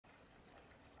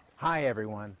Hi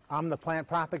everyone, I'm the Plant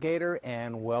Propagator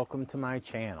and welcome to my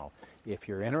channel. If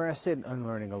you're interested in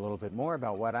learning a little bit more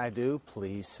about what I do,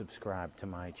 please subscribe to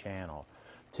my channel.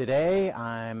 Today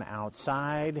I'm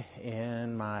outside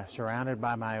surrounded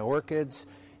by my orchids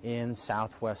in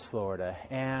Southwest Florida,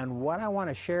 and what I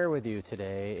want to share with you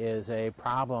today is a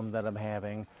problem that I'm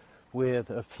having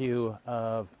with a few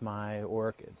of my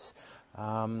orchids.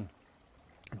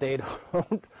 They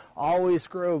don't always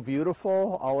grow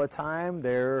beautiful all the time.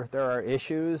 There are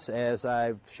issues, as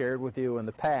I've shared with you in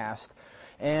the past.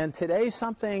 And today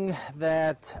something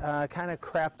that kind of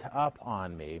crept up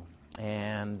on me,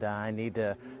 and I need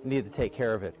to take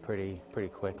care of it pretty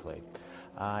quickly.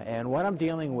 And what I'm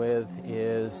dealing with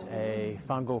is a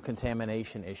fungal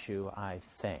contamination issue, I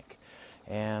think.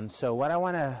 And so what I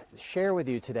want to share with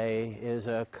you today is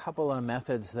a couple of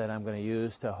methods that I'm going to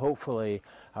use to hopefully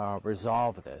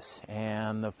resolve this.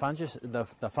 And the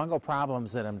fungal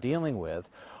problems that I'm dealing with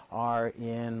are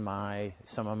in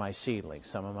some of my seedlings,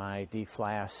 some of my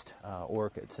deflasked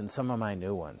orchids, and some of my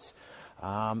new ones.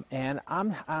 And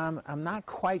I'm not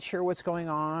quite sure what's going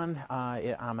on.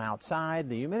 I'm outside.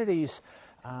 The humidity's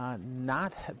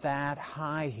not that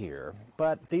high here,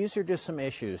 but these are just some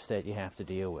issues that you have to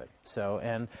deal with. So,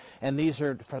 and these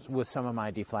are with some of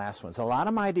my deflasked ones. A lot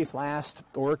of my deflasked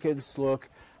orchids I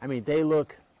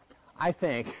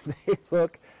think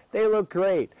they look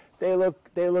great. They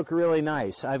look really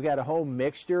nice. I've got a whole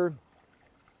mixture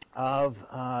of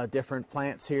different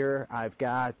plants here. I've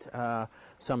got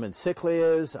some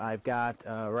encyclias. I've got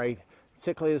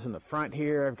Cattleya in the front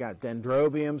here. I've got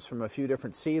dendrobiums from a few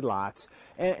different seed lots,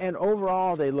 and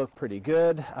overall they look pretty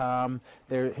good.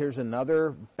 Here's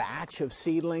another batch of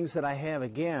seedlings that I have.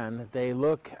 Again, they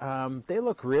look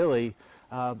really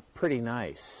pretty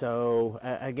nice. So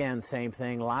again, same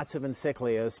thing. Lots of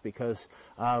encyclias because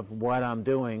of what I'm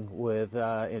doing with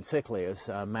encyclias,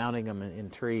 mounting them in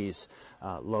trees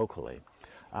locally.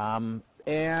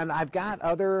 And I've got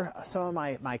some of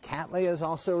my Cattleyas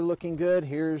also looking good.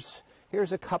 Here's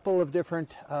a couple of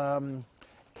different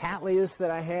Cattleyas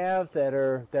that I have that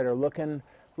are looking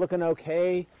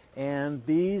okay, and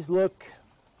these look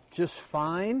just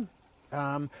fine.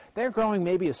 They're growing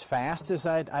maybe as fast as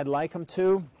I'd like them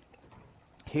to.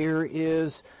 Look at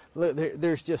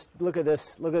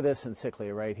this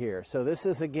encyclia right here. So this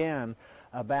is again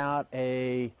about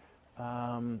I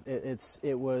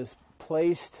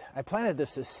planted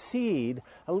this as seed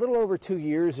a little over 2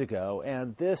 years ago,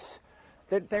 and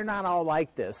they're not all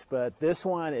like this, but this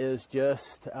one is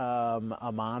just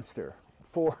a monster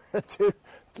for a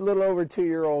little over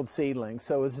 2-year-old seedling.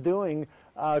 So it's doing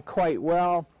quite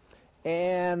well.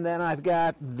 And then I've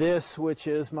got this, which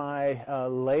is my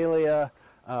Laelia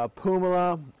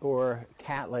pumila, or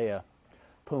Cattleya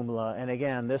pumila. And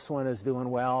again, this one is doing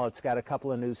well. It's got a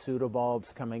couple of new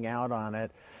pseudobulbs coming out on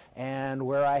it. And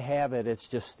where I have it, it's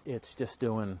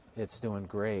doing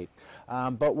great.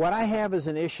 But what I have is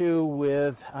an issue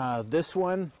with this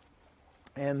one,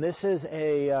 and this is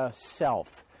a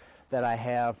self that I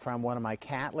have from one of my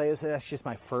Cattleyas. That's just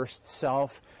my first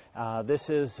self. This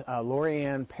is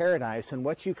Lorian Paradise, and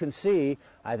what you can see,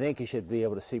 I think you should be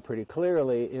able to see pretty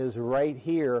clearly, is right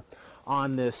here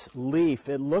on this leaf.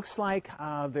 It looks like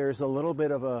there's a little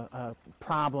bit of a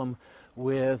problem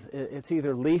with it's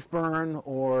either leaf burn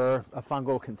or a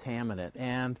fungal contaminant.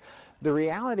 And the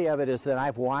reality of it is that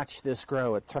I've watched this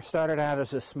grow. It started out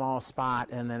as a small spot,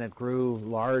 and then it grew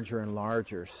larger and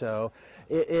larger. So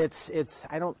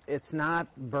it's not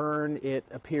burn. It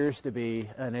appears to be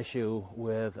an issue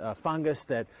with a fungus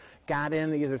that got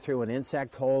in either through an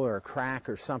insect hole or a crack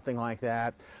or something like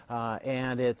that,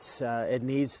 and it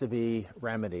needs to be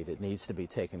remedied. It needs to be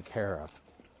taken care of.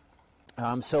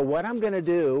 So what I'm going to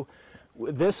do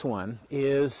with this one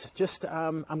is just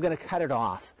I'm going to cut it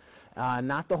off.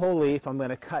 Not the whole leaf. I'm going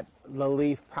to cut the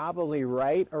leaf probably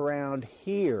right around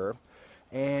here,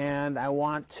 and I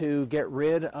want to get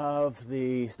rid of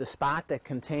the spot that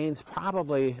contains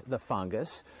probably the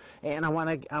fungus, and I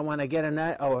want to get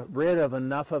rid of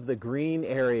enough of the green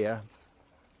area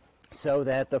so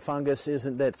that the fungus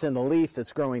that's in the leaf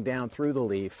that's growing down through the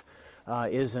leaf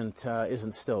isn't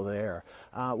still there.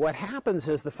 What happens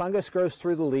is the fungus grows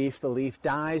through the leaf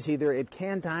dies. Either it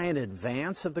can die in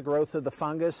advance of the growth of the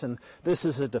fungus, and this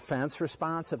is a defense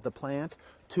response of the plant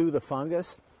to the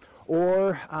fungus,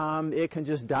 or it can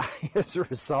just die as a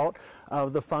result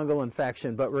of the fungal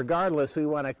infection. But regardless, we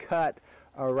want to cut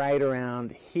right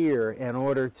around here in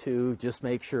order to just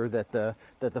make sure that the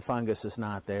fungus is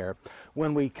not there.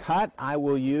 When we cut, I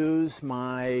will use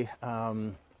my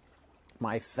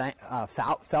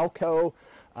Falco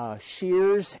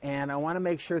shears, and I want to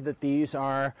make sure that these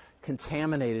are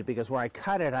contaminated, because where I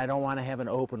cut it, I don't want to have an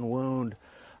open wound.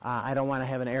 I don't want to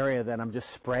have an area that I'm just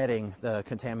spreading the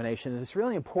contamination. It's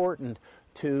really important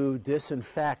to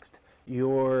disinfect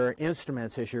your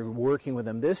instruments as you're working with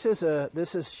them. This is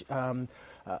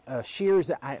shears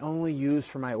that I only use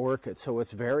for my orchids, so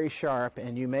it's very sharp,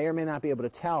 and you may or may not be able to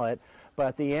tell it, but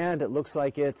at the end it looks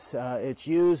like it's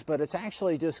used, but it's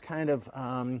actually just kind of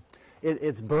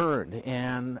it's burned.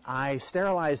 And I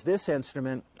sterilized this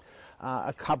instrument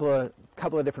a couple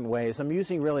of different ways. I'm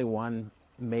using really one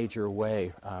major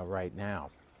way right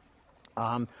now.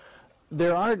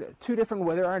 There are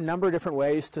a number of different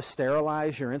ways to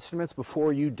sterilize your instruments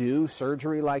before you do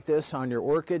surgery like this on your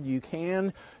orchid. You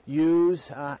can use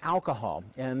alcohol,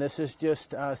 and this is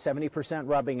just 70%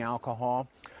 rubbing alcohol.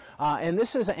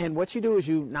 And what you do is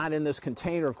not in this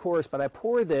container, of course, but I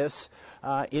pour this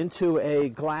into a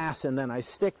glass, and then I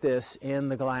stick this in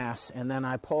the glass, and then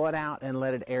I pull it out and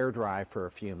let it air dry for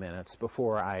a few minutes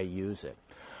before I use it.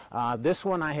 This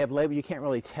one I have labeled, you can't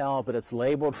really tell, but it's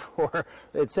labeled for,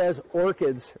 it says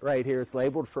orchids right here. It's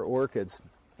labeled for orchids.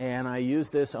 And I use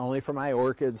this only for my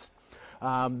orchids.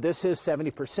 This is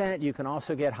 70%. You can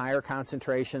also get higher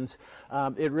concentrations.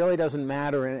 It really doesn't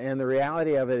matter. And the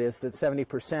reality of it is that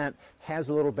 70% has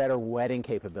a little better wetting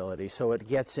capability. So it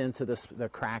gets into the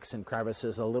cracks and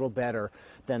crevices a little better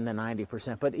than the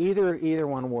 90%. But either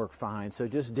one work fine. So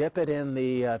just dip it in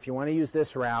the, if you want to use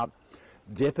this route,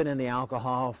 dip it in the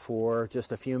alcohol for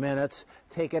just a few minutes,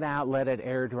 take it out, let it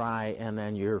air dry, and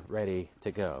then you're ready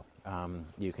to go.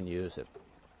 You can use it.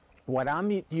 What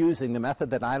I'm using, the method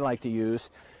that I like to use,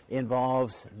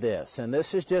 involves this. And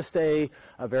this is just a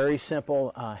very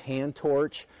simple hand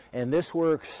torch. And this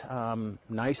works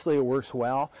nicely. It works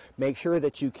well. Make sure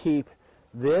that you keep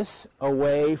this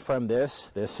away from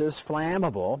this. This is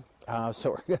flammable.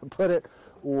 So we're going to put it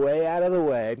way out of the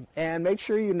way, and make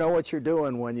sure you know what you're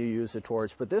doing when you use a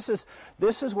torch. But this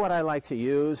is what I like to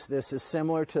use. This is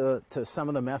similar to some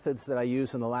of the methods that I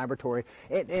use in the laboratory,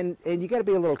 and you got to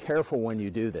be a little careful when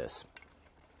you do this.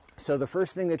 So the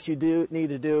first thing that you need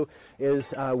to do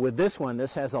is with this one,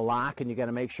 this has a lock, and you got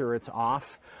to make sure it's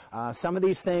off. Some of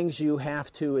these things you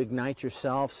have to ignite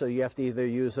yourself, so you have to either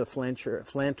use a flint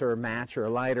or a match or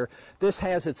a lighter. This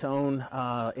has its own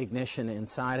ignition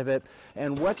inside of it.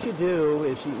 And what you do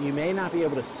is you may not be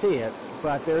able to see it,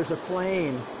 but there's a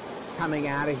flame coming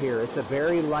out of here. It's a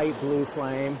very light blue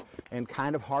flame and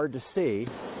kind of hard to see,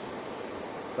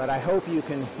 but I hope you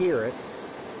can hear it.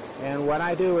 And what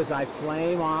I do is I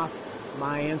flame off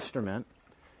my instrument,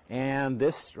 and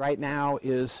this right now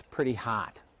is pretty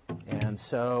hot. And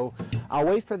so I'll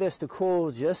wait for this to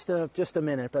cool just a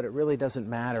minute, but it really doesn't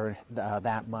matter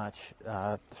that much,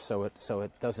 so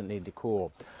it doesn't need to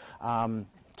cool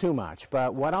too much.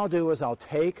 But what I'll do is I'll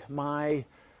take my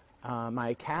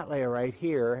my Cattleya right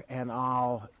here, and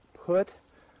I'll put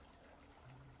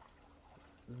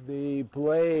the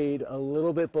blade a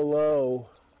little bit below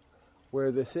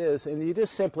where this is, and you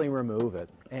just simply remove it.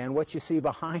 And what you see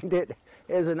behind it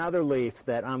is another leaf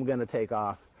that I'm going to take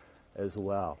off as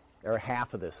well, or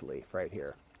half of this leaf right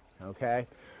here. Okay,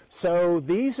 so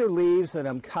these are leaves that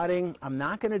I'm cutting. I'm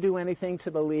not going to do anything to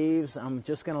the leaves. I'm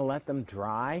just going to let them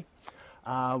dry.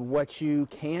 What you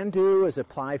can do is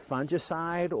apply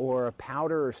fungicide or a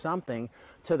powder or something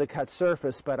to the cut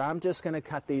surface, but I'm just going to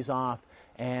cut these off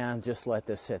and just let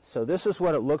this sit. So this is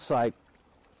what it looks like.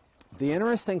 The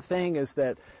interesting thing is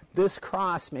that this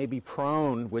cross may be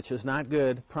prone, which is not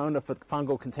good, prone to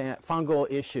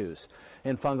fungal issues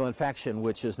and fungal infection,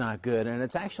 which is not good. And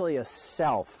it's actually a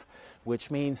self, which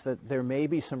means that there may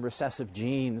be some recessive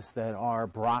genes that are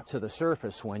brought to the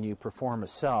surface when you perform a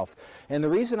self. And the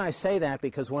reason I say that,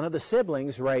 because one of the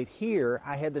siblings right here,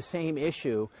 I had the same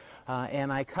issue,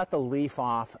 and I cut the leaf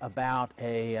off about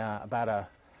a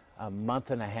month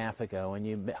and a half ago, and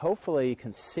you hopefully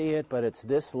can see it, but it's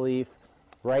this leaf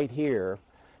right here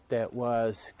that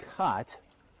was cut,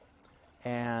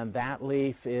 and that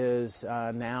leaf is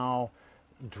now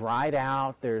dried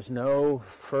out. There's no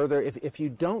further, if you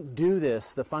don't do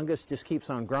this, the fungus just keeps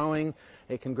on growing.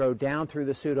 It can grow down through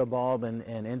the pseudobulb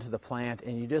and into the plant,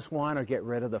 and you just want to get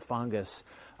rid of the fungus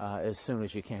as soon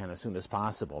as you can, as soon as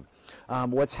possible.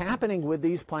 What's happening with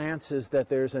these plants is that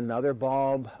there's another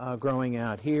bulb growing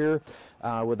out here.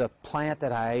 With a plant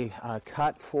that I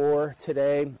cut for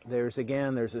today, there's a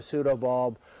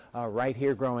pseudobulb right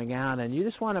here growing out, and you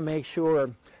just want to make sure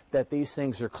that these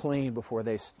things are clean before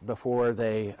they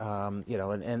you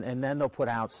know, and then they'll put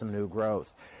out some new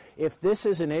growth. If this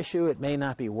is an issue, it may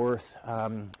not be worth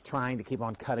trying to keep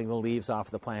on cutting the leaves off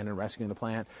the plant and rescuing the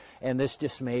plant, and this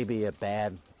just may be a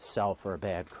bad self or a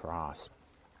bad cross.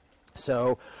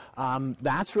 So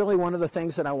that's really one of the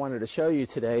things that I wanted to show you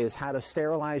today, is how to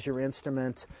sterilize your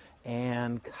instrument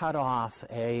and cut off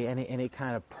any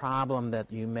kind of problem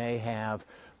that you may have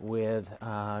with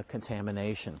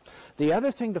contamination. The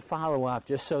other thing to follow up,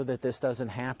 just so that this doesn't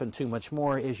happen too much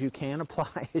more, is you can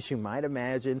apply, as you might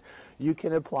imagine, you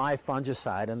can apply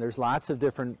fungicide, and there's lots of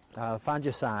different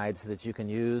fungicides that you can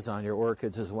use on your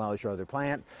orchids as well as your other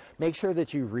plant. Make sure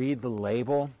that you read the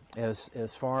label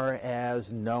as far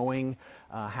as knowing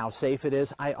how safe it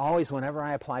is. I always, whenever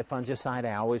I apply fungicide,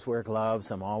 I always wear gloves.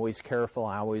 I'm always careful.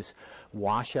 I always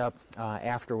wash up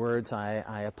afterwards.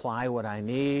 I apply what I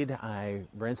need. I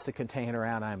rinse the container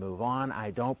out. I move on.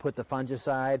 I don't put the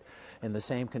fungicide in the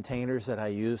same containers that I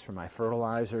use for my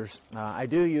fertilizers. I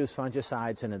do use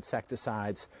fungicides and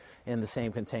insecticides in the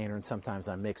same container, and sometimes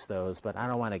I mix those, but I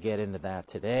don't want to get into that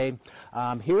today.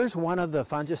 Here's one of the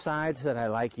fungicides that I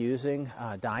like using,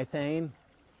 diethane.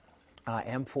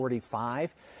 M45,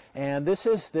 and this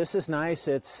is nice.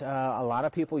 It's a lot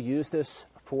of people use this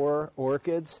for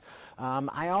orchids. I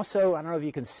don't know if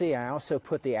you can see, I also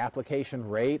put the application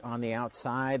rate on the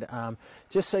outside,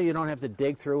 just so you don't have to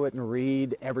dig through it and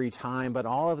read every time. But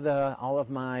all of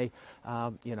my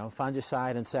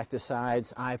fungicide,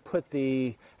 insecticides, I put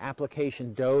the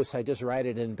application dose. I just write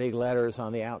it in big letters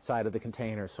on the outside of the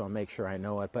container, so I'll make sure I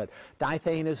know it. But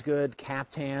diethane is good.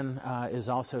 Captan is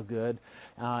also good,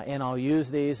 and I'll use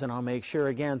these, and I'll make sure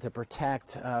again to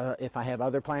protect if I have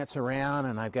other plants around,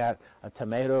 and I've got a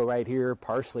tomato right here,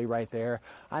 parsley right there.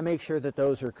 I make sure that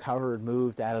those are covered,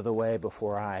 moved out of the way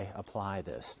before I apply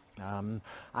this.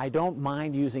 I don't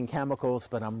mind using chemicals,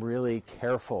 but I'm really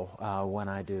careful when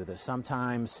I do this.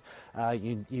 Sometimes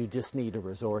you just need to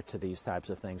resort to these types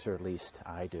of things, or at least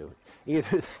I do.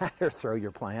 Either that or throw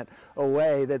your plant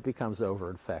away that becomes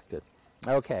over-infected.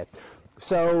 Okay,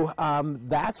 so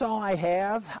that's all I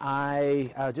have.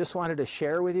 I just wanted to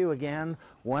share with you again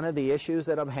one of the issues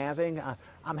that I'm having.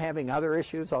 I'm having other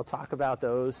issues. I'll talk about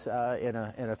those in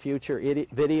a future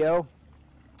video.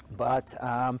 But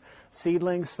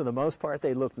seedlings, for the most part,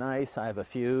 they look nice. I have a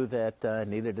few that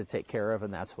needed to take care of,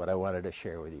 and that's what I wanted to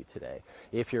share with you today.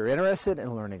 If you're interested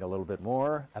in learning a little bit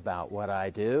more about what I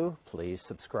do, please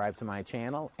subscribe to my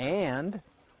channel, and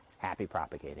happy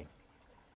propagating.